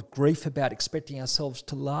feeling a lot of grief about, expecting ourselves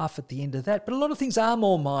to laugh at the end of that. But a lot of things are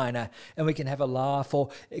more minor, and we can have a laugh or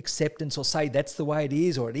acceptance or say that's the way it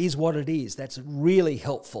is or it is what it is. That's really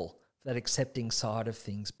helpful, that accepting side of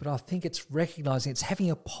things. But I think it's recognising it's having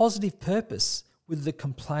a positive purpose with the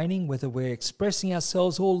complaining, whether we're expressing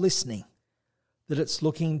ourselves or listening, that it's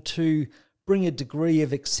looking to bring a degree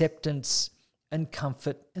of acceptance and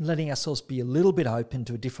comfort and letting ourselves be a little bit open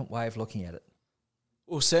to a different way of looking at it.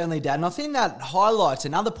 Well, certainly, Dad. And I think that highlights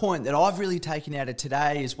another point that I've really taken out of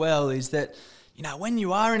today as well, is that, when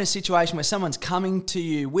you are in a situation where someone's coming to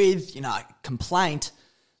you with, complaint,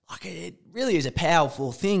 like, it really is a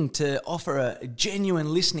powerful thing to offer a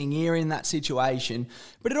genuine listening ear in that situation.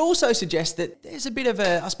 But it also suggests that there's a bit of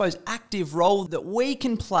a, I suppose, active role that we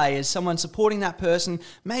can play as someone supporting that person,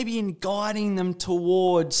 maybe in guiding them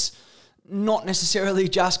towards not necessarily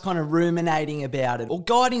just kind of ruminating about it, or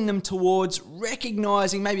guiding them towards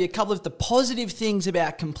recognising maybe a couple of the positive things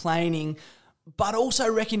about complaining, but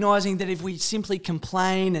also recognising that if we simply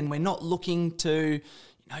complain and we're not looking to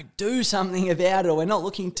do something about it, or we're not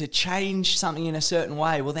looking to change something in a certain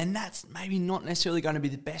way, well, then that's maybe not necessarily going to be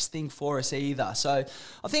the best thing for us either. So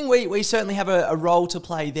I think we certainly have a role to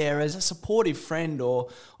play there as a supportive friend or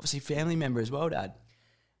obviously family member as well, Dad.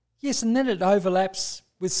 Yes, and then it overlaps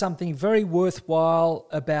with something very worthwhile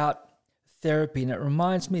about therapy. And it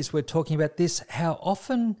reminds me, as we're talking about this, how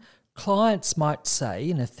often clients might say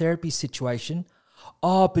in a therapy situation,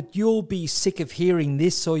 oh, but you'll be sick of hearing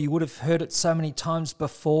this, or you would have heard it so many times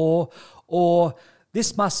before, or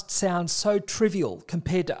this must sound so trivial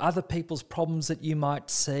compared to other people's problems that you might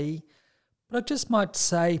see. But I just might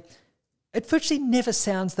say, It virtually never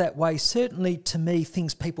sounds that way. Certainly to me,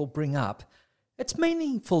 things people bring up, it's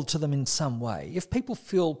meaningful to them in some way. If people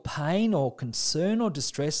feel pain or concern or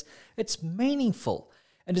distress, it's meaningful.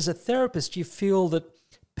 And as a therapist, you feel that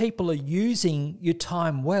people are using your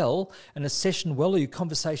time well and a session well or your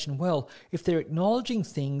conversation well if they're acknowledging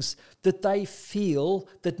things that they feel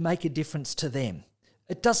that make a difference to them.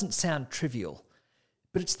 It doesn't sound trivial,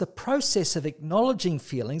 but it's the process of acknowledging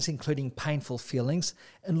feelings, including painful feelings,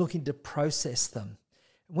 and looking to process them.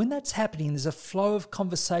 When that's happening, there's a flow of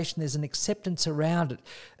conversation, there's an acceptance around it.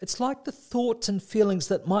 It's like the thoughts and feelings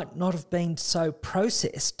that might not have been so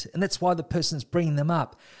processed, and that's why the person's bringing them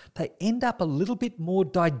up. They end up a little bit more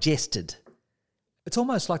digested. It's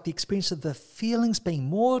almost like the experience of the feelings being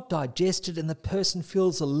more digested and the person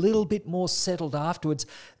feels a little bit more settled afterwards,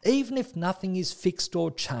 even if nothing is fixed or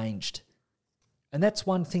changed. And that's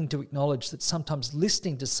one thing to acknowledge, that sometimes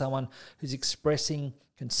listening to someone who's expressing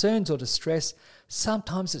concerns or distress,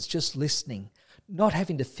 sometimes it's just listening, not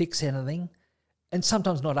having to fix anything, and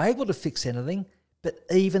sometimes not able to fix anything, but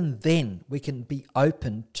even then we can be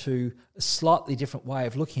open to a slightly different way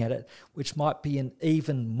of looking at it, which might be an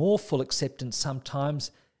even more full acceptance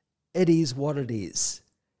sometimes. It is what it is.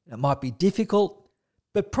 It might be difficult,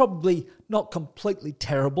 but probably not completely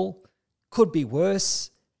terrible, could be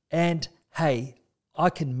worse, and hey,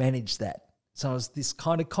 I can manage that. So this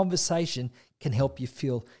kind of conversation can help you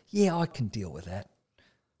feel, yeah, I can deal with that.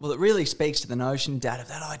 Well, it really speaks to the notion, Dad, of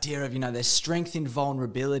that idea of, there's strength in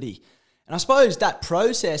vulnerability. And I suppose that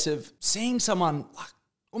process of seeing someone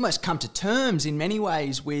almost come to terms in many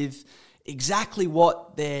ways with exactly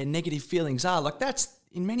what their negative feelings are, that's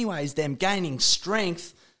in many ways them gaining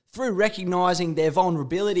strength through recognising their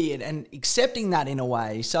vulnerability and accepting that in a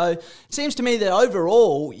way. So it seems to me that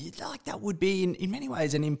overall, that would be in many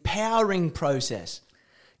ways an empowering process.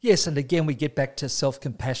 Yes, and again, we get back to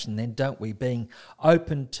self-compassion then, don't we? Being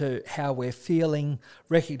open to how we're feeling,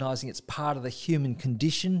 recognising it's part of the human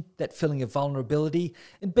condition, that feeling of vulnerability,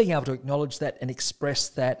 and being able to acknowledge that and express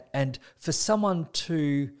that. And for someone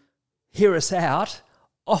to hear us out,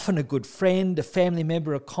 often a good friend, a family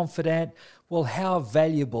member, a confidant, well, how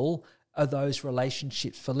valuable are those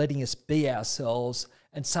relationships for letting us be ourselves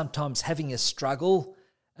and sometimes having a struggle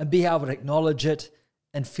and be able to acknowledge it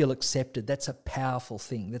and feel accepted. That's a powerful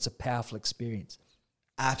thing. That's a powerful experience.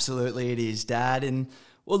 Absolutely it is, Dad. And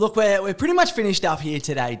well, look, we're pretty much finished up here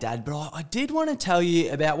today, Dad, but I did want to tell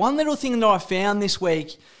you about one little thing that I found this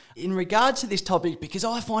week in regards to this topic, because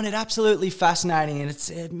I find it absolutely fascinating, and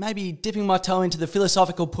it's maybe dipping my toe into the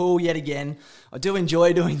philosophical pool yet again. I do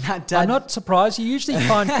enjoy doing that, Dad. I'm not surprised. You usually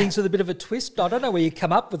find things with a bit of a twist. I don't know where you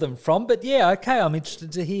come up with them from, but yeah, okay, I'm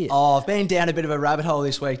interested to hear. Oh, I've been down a bit of a rabbit hole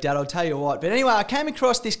this week, Dad, I'll tell you what. But anyway, I came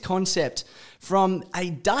across this concept from a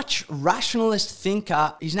Dutch rationalist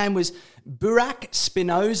thinker. His name was Baruch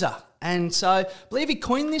Spinoza. And so I believe he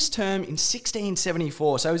coined this term in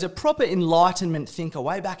 1674. So he was a proper Enlightenment thinker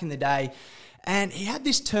way back in the day. And he had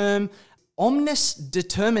this term, omnis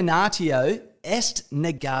determinatio est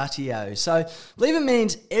negatio. So I believe it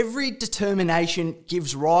means every determination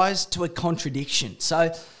gives rise to a contradiction.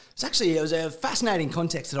 So it was a fascinating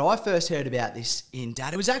context that I first heard about this in,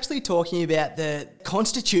 Dad. It was actually talking about the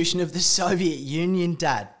constitution of the Soviet Union,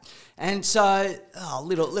 Dad. And so,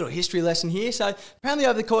 little history lesson here. So apparently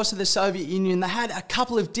over the course of the Soviet Union, they had a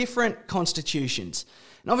couple of different constitutions.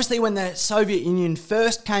 And obviously when the Soviet Union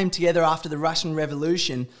first came together after the Russian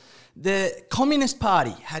Revolution, the Communist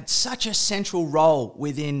Party had such a central role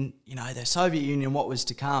within, the Soviet Union, what was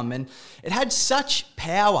to come. And it had such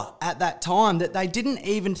power at that time that they didn't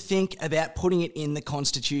even think about putting it in the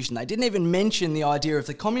constitution. They didn't even mention the idea of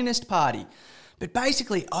the Communist Party. But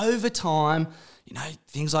basically over time,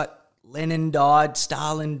 things like Lenin died,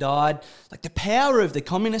 Stalin died, the power of the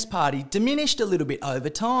Communist Party diminished a little bit over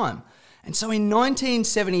time. And so in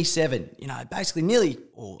 1977, basically nearly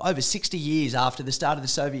over 60 years after the start of the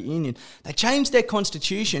Soviet Union, they changed their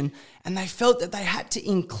constitution and they felt that they had to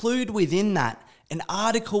include within that an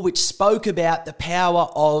article which spoke about the power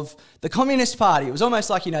of the Communist Party. It was almost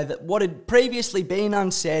like, that what had previously been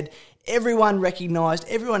unsaid, everyone recognised,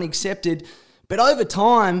 everyone accepted, but over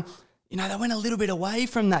time, they went a little bit away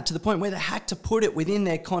from that to the point where they had to put it within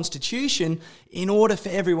their constitution in order for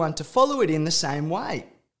everyone to follow it in the same way.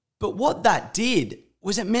 But what that did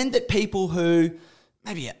was it meant that people who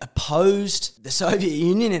maybe opposed the Soviet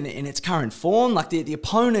Union in its current form, the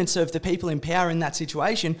opponents of the people in power in that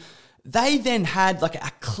situation, they then had like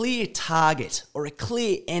a clear target or a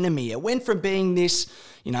clear enemy. It went from being this,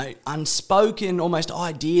 unspoken almost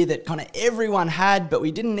idea that kind of everyone had, but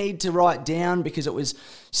we didn't need to write down because it was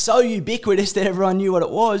so ubiquitous that everyone knew what it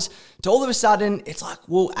was, to all of a sudden, it's like,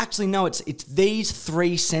 well, actually, no, it's these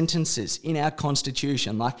 3 sentences in our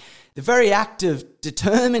Constitution. Like, the very act of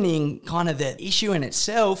determining kind of the issue in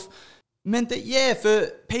itself meant that, for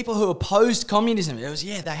people who opposed communism,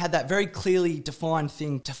 they had that very clearly defined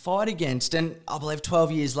thing to fight against. And I believe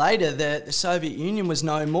 12 years later, the Soviet Union was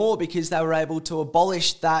no more because they were able to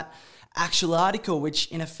abolish that actual article,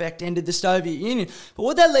 which in effect ended the Soviet Union. But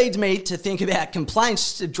what that leads me to think about complaints,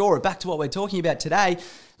 just to draw it back to what we're talking about today,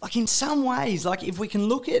 like in some ways, like if we can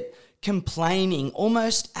look at complaining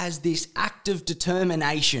almost as this act of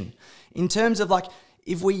determination, in terms of like,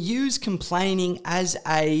 if we use complaining as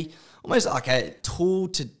almost like a tool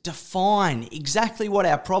to define exactly what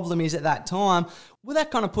our problem is at that time, well, that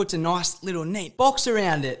kind of puts a nice little neat box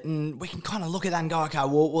around it, and we can kind of look at that and go, okay,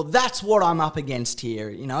 well, that's what I'm up against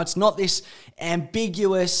here. It's not this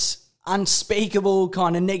ambiguous, unspeakable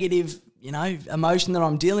kind of negative, emotion that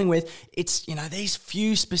I'm dealing with. It's, these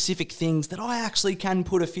few specific things that I actually can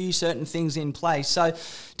put a few certain things in place. So,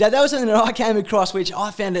 Dad, that was something that I came across, which I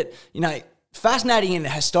found it, fascinating in a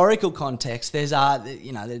historical context. There's,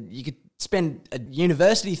 you could spend a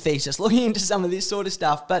university thesis looking into some of this sort of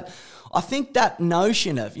stuff. But I think that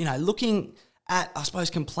notion of, looking at, I suppose,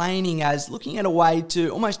 complaining as looking at a way to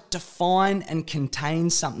almost define and contain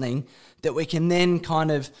something that we can then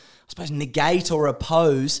kind of, I suppose, negate or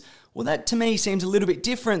oppose. Well, that to me seems a little bit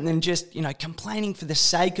different than just, complaining for the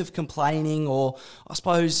sake of complaining, or I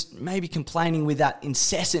suppose maybe complaining with that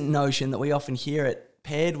incessant notion that we often hear it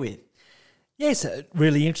paired with. Yes, a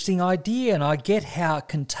really interesting idea, and I get how it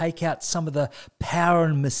can take out some of the power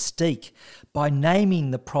and mystique by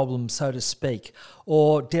naming the problem, so to speak.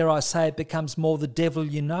 Or, dare I say, it becomes more the devil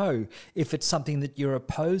you know if it's something that you're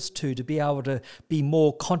opposed to be able to be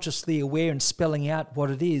more consciously aware and spelling out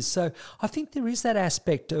what it is. So I think there is that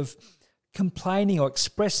aspect of complaining or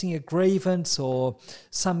expressing a grievance or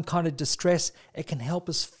some kind of distress. It can help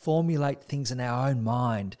us formulate things in our own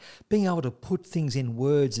mind. Being able to put things in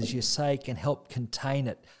words, as you say, can help contain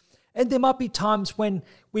it. And there might be times when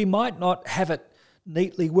we might not have it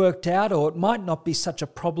neatly worked out, or it might not be such a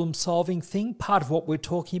problem-solving thing. Part of what we're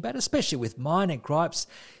talking about, especially with minor gripes,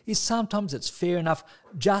 is sometimes it's fair enough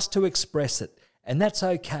just to express it, and that's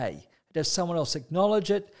okay. Have someone else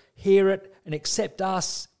acknowledge it, hear it, and accept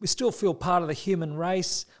us. We still feel part of the human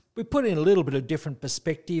race. We put in a little bit of different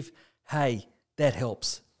perspective. Hey, that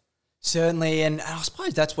helps. Certainly, and I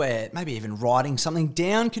suppose that's where maybe even writing something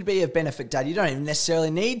down could be of benefit, Dad. You don't even necessarily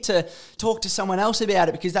need to talk to someone else about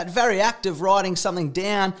it, because that very act of writing something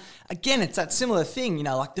down, again, it's that similar thing,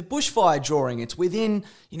 like the bushfire drawing. It's within,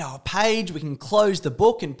 a page. We can close the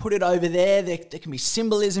book and put it over there. There can be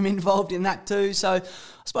symbolism involved in that too. So I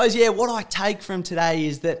suppose, what I take from today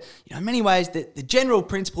is that, in many ways, that the general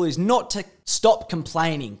principle is not to stop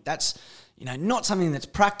complaining. That's not something that's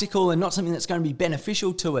practical and not something that's going to be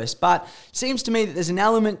beneficial to us. But it seems to me that there's an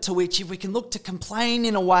element to which if we can look to complain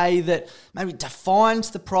in a way that maybe defines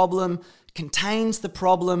the problem, contains the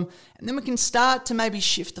problem, and then we can start to maybe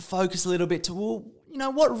shift the focus a little bit to,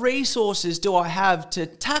 what resources do I have to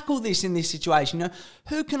tackle this in this situation?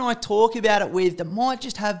 Who can I talk about it with that might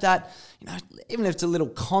just have that, even if it's a little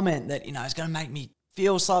comment that, is going to make me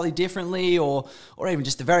feel slightly differently, or even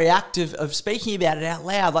just the very act of speaking about it out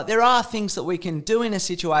loud. Like, there are things that we can do in a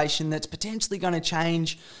situation that's potentially going to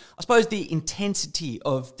change, I suppose, the intensity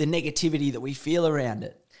of the negativity that we feel around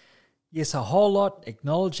it. Yes, a whole lot.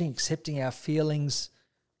 Acknowledging, accepting our feelings,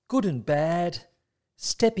 good and bad,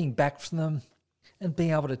 stepping back from them, and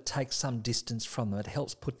being able to take some distance from them. It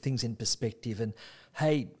helps put things in perspective. And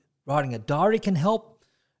hey, writing a diary can help.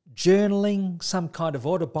 Journaling, some kind of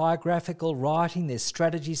autobiographical writing, there's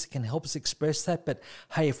strategies that can help us express that. But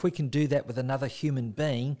hey, if we can do that with another human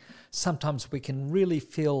being, sometimes we can really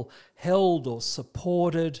feel held or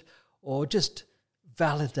supported or just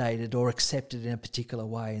validated or accepted in a particular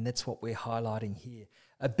way. And that's what we're highlighting here.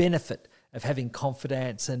 A benefit of having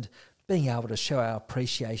confidence and being able to show our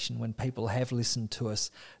appreciation when people have listened to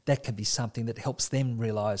us. That can be something that helps them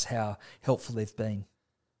realise how helpful they've been.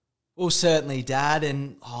 Well, certainly, Dad,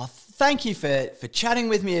 and thank you for chatting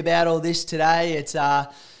with me about all this today. It's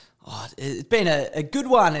been a good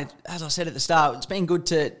one. As I said at the start, it's been good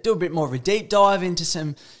to do a bit more of a deep dive into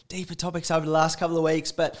some deeper topics over the last couple of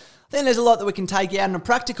weeks. But I think there's a lot that we can take out on a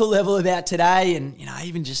practical level about today, and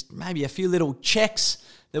even just maybe a few little checks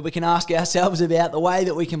that we can ask ourselves about the way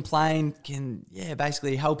that we complain can,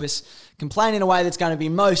 basically help us complain in a way that's going to be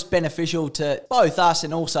most beneficial to both us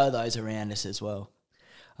and also those around us as well.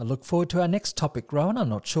 I look forward to our next topic, Rowan. I'm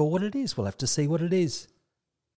not sure what it is. We'll have to see what it is.